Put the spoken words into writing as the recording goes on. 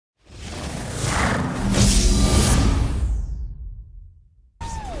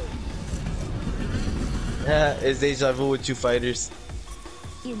It's deja vu with you fighters.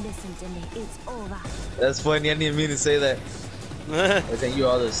 You listen to me, it's over. That's funny. I didn't mean to say that. I think you're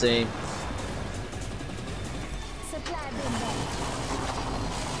all the same. Supply bin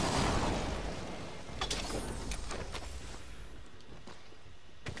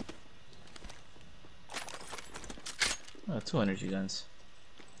there. Oh, 2 energy guns.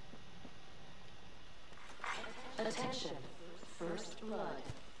 Attention. First blood.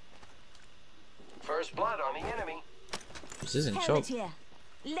 First blood on the enemy. This isn't Helmet choke. here.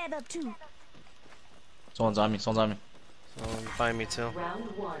 Leather 2. Someone's on me. Someone's on me. Someone find me too. Round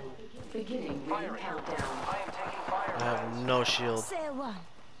 1. Beginning ring countdown. I am taking fire. I have no shield. Say one.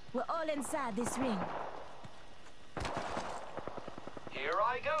 We're all inside this ring. Here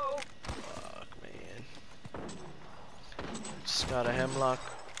I go. Fuck, man. Just got a hemlock.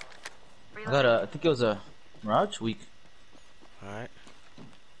 I got a. I think it was a Mirage weak. Alright.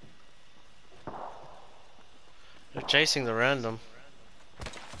 They're chasing the random.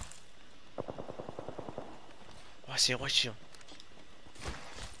 Oh, I see him. Watch him.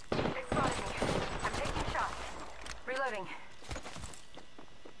 They spotted me. I'm taking shots. Reloading.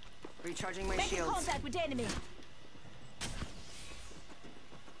 Recharging my Making shields. contact with the enemy.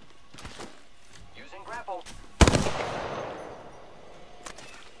 Using grapple.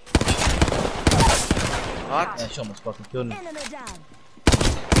 What? Yeah, she almost fucking killed me. Enemy down.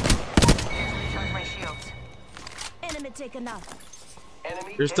 Recharge my shields. Enemy taken out.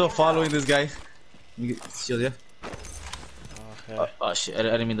 Enemy. You're still taken following down. this guy. You get shield, yeah? Okay. Oh shit! I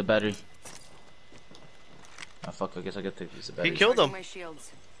didn't mean the battery. Ah fuck! I guess I get to use the battery. He killed Recharging him. my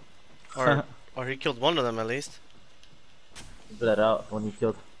shields. Or he killed one of them at least. Put that out when you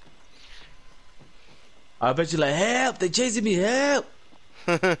killed. I bet you like help! They chasing me! Help!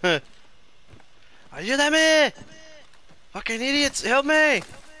 Ayúdame! Fucking idiots! Help me!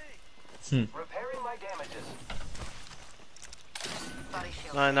 Repairing my damages. Body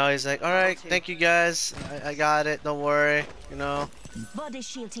shield. No, he's like, alright, thank you guys. I got it, don't worry. You know, Body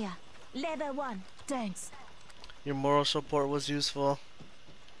shield here. Leather 1. Thanks. your moral support was useful.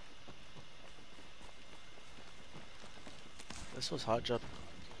 This was hot drop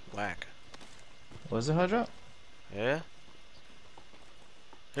whack. Was it hard drop? Yeah?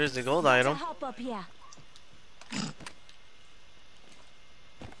 Here's the gold Let's item. hop up here.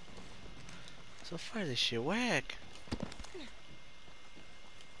 So far this shit whack.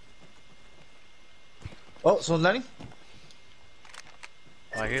 Oh, someone's landing.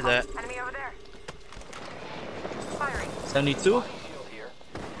 Oh, I hear that. Enemy over there. Firing. 72, Shield here.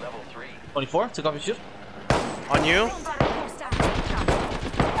 Level 3. 24. Took off your shield. On you? Contact hostile.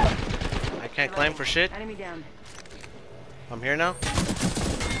 I can't claim for shit. Enemy down. I'm here now.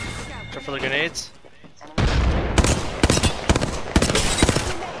 Except for the grenades.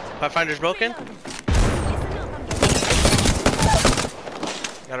 Pathfinder's broken. Listen up, I'm getting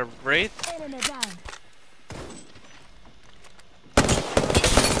Got a wraith. enemy down.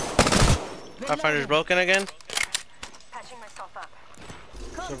 Pathfinder's broken again. Patching myself up.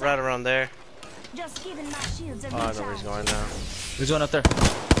 So right around there. Just giving my shields a Oh, I know where he's going now. Who's going up there?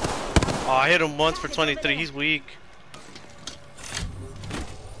 Oh, I hit him once for 23. He's weak.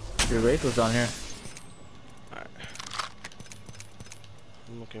 Your wraith was down here. Alright.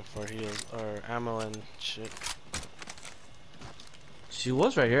 I'm looking for heals or ammo and shit. She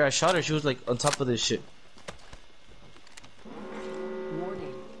was right here. I shot her. She was like on top of this shit.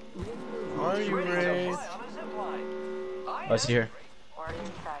 Warning. Are you Ready to wraith? fly on a zip line. I see her. Already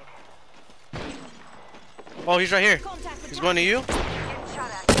inside. Oh, he's right here. Contact with He's going to you. Getting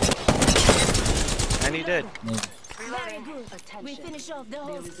shot at. And he did. Very good. We finish off the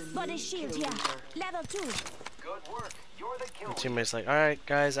whole body shield here. Level 2. Good work. You're the kill. My teammate's like, alright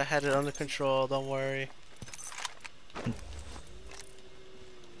guys, I had it under control, don't worry.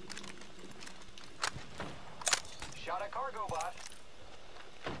 Shot a cargo bot.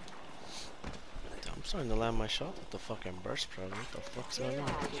 I'm starting to land my shot with the fucking burst probably. What the fuck's going on?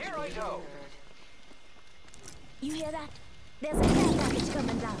 Here I go. You hear that? There's a care package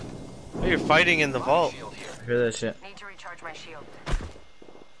coming down. Oh, you're fighting in the vault. Shield here. I hear that shit. Need to recharge my shield.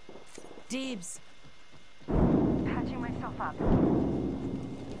 Dibs. Patching myself up.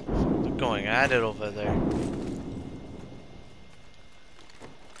 They're going at it over there.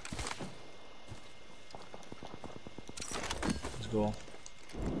 Let's go.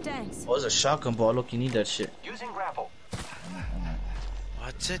 Thanks. Oh, there's a shotgun ball. Look, you need that shit. Using grapple.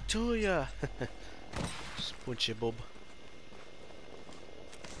 What's it to ya? Spunchy bub.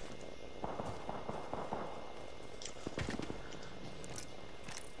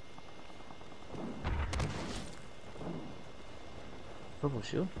 Purple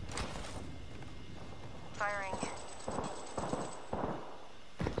shield.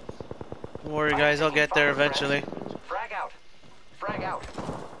 Don't worry, guys. I'll get there eventually. Frag out. Frag out.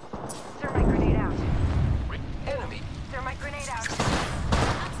 Thermite grenade out. Enemy. Thermite grenade out.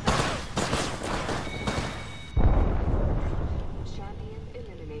 Champion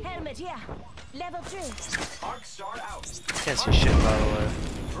eliminated. Helmet here. Level 3. Arc star out. Can't see shit, by the way.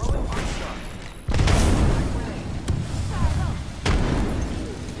 Throwing arc star.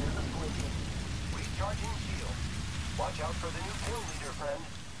 Recharging shield. Watch out for the new kill leader, friend.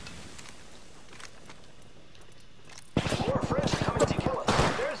 More friends are coming to kill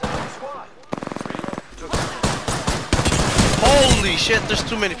us. There's another squad. Holy shit, there's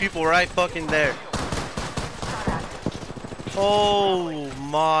too many people right fucking there. Oh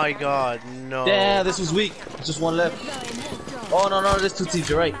my god, no. Damn, this was weak. Just one left. Oh no, no, there's two teams.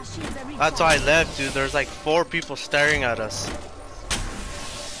 You're right. That's why I left, dude. There's like 4 people staring at us.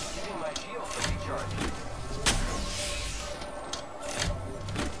 Using my shield for recharge.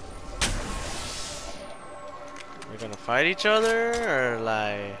 We're gonna fight each other or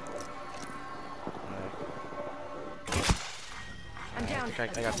like I'm down. I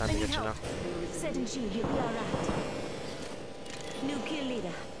got time to get you now. Setting shield, you'll be alright. New kill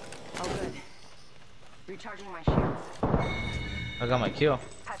leader. Oh, good. Recharging my shields. I got my kill.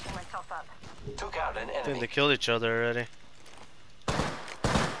 Patching myself up. Took out an I think enemy. they killed each other already.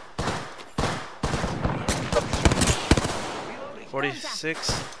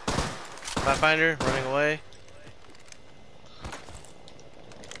 46. Pathfinder running away.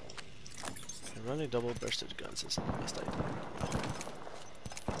 Running double bursted guns is the best idea.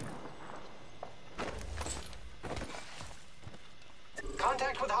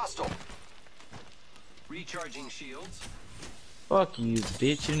 Contact with hostile. Recharging shields. Fuck you, bitch.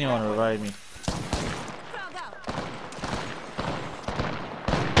 You didn't even want to revive me. Frog out.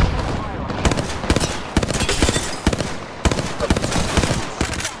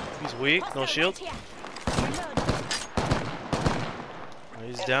 He's weak, no shield. Here. Oh,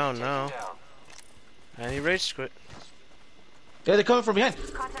 he's down now. Down. And he rage quit. Yeah, they're coming from behind.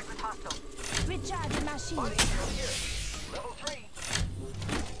 Contact with hostile. Recharging my shield. Body shield here. Level 3.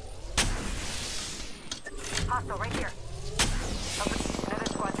 Hostile right here. Open. Another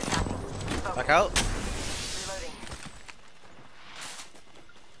squad's attacking. Focus. Back out. Reloading.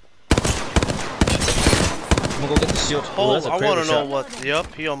 I'm gonna go get the shield. Oh, that's a I Kraber want to know shot. what.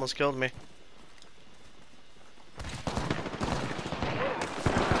 Yup, he almost killed me.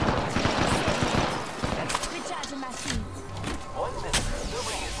 Recharging my shield. 1 minute. The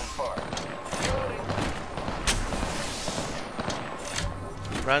ring isn't far. Reloading.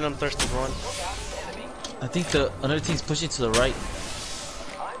 Random thirsty one. Took out an enemy. I think the another team's pushing to the right.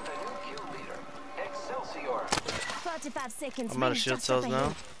 I'm the new kill leader. Excelsior. 45 seconds. I'm out of Rings shield just up cells now.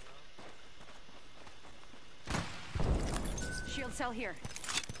 ahead. Shield cell here.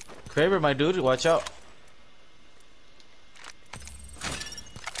 Kraber, my dude, watch out.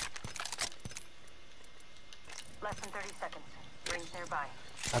 Less than 30 seconds. Rings nearby.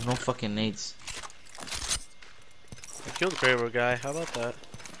 I have no fucking nades. I killed the Kraber guy. How about that?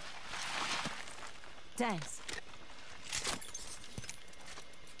 Thanks.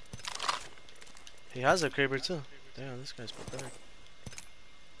 He has a Kraber too. Damn, this guy's pathetic.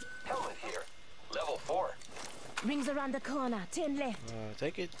 Helmet here. Level 4. Rings around the corner. 10 left.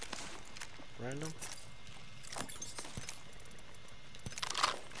 Take it. Random.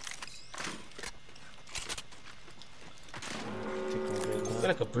 Take my grade I now. feel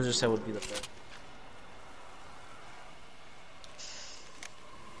like a bruiser set would be the best.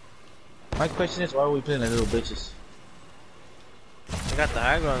 My question is, why are we playing like little bitches? I got the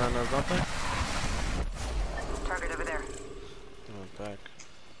high ground on us, don't they? Target over there. Oh, back.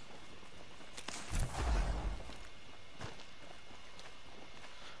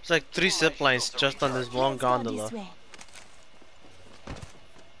 There's like 3 zip lines just on this long Let's go gondola. this way.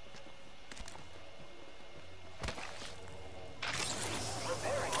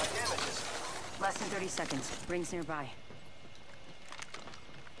 Repairing my damages. Less than 30 seconds. Rings nearby.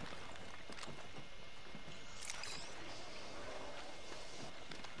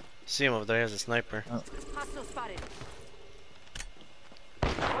 See him over there, he has a sniper. Hostile spotted.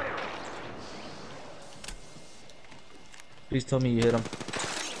 Please tell me you hit him.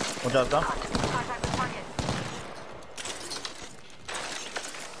 Watch out, Tom. Contact with target.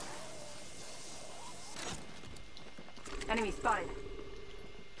 Enemy spotted.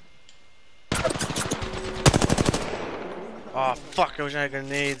 Oh fuck, I wish I had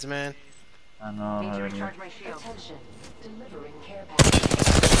grenades, man. I know. Need to I recharge my shield. Attention. Delivering care package.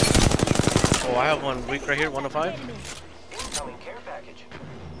 Oh, I have one weak right here, 1 to 5. Enemy. Incoming care package.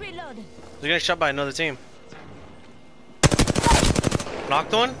 Reloading. They're getting shot by another team.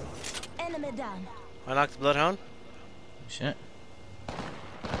 Knocked one? Enemy Enemy down. I knocked the Bloodhound. Shit.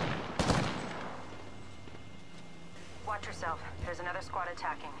 Watch yourself. There's another squad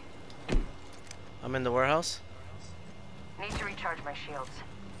attacking. I'm in the warehouse. Need to recharge my shields.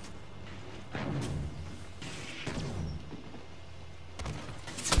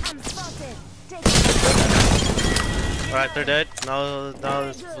 I'm spotted. Take Alright, they're dead. Now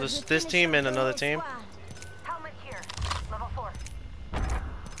there's this team and another team. Helmet here. Level 4.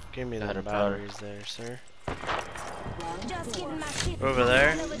 Give me the Better batteries there, sir. Just give my shit. Over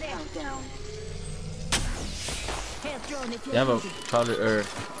there. Over there. Head drone if You have a powder or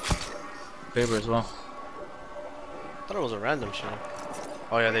paper as well. I thought it was a random shit.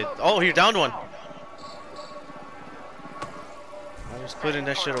 Oh yeah, they. Oh, he downed one. I was putting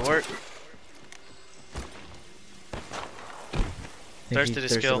that shit to work. Thirsty to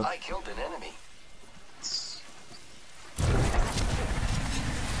skill. I killed an enemy.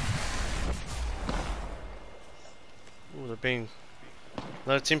 Ooh, they're being.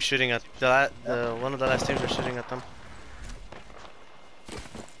 Another team shooting at one of the last teams are shooting at them.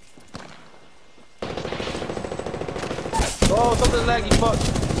 Oh, something laggy, fuck.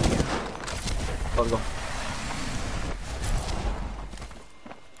 Gotta go.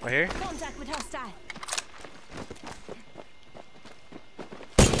 Right here. Contact with hostile.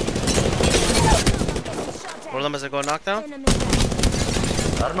 One of them is a go knockdown. Enemy down.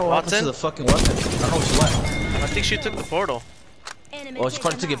 I don't know what happened Watson? to the fucking weapon. I don't know which one. I think she took the portal. Enemy Oh, she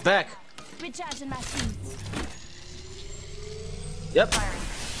probably took taken it back. out. Recharging my shields. Yep.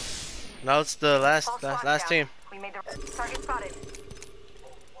 Now it's the last All squads last down. team. We made the target spotted.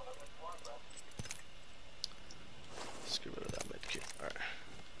 Let's get rid of that medkit. Alright.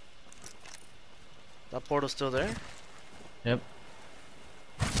 That portal's still there? Yep.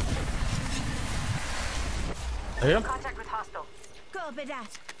 I hear him. Contact with hostile. Copy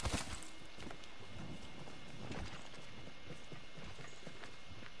that.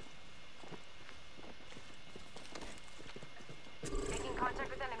 Making contact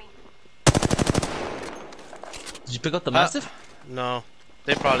with enemy. Did you pick up the mastiff? No.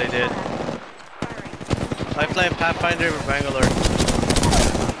 They probably did. Firing. I'm playing Pathfinder with Bangalore.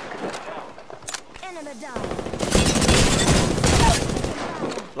 Enemy down.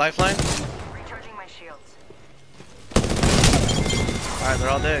 Lifeline? Recharging my shields. Alright, they're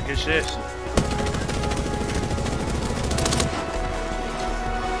all dead. Good shit.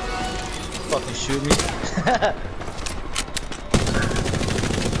 Fucking shoot me.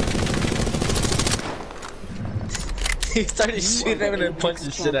 He started shooting him and then punched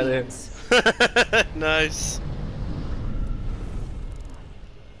the shit out of him. Nice.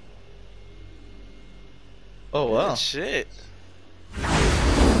 Oh wow. Good shit.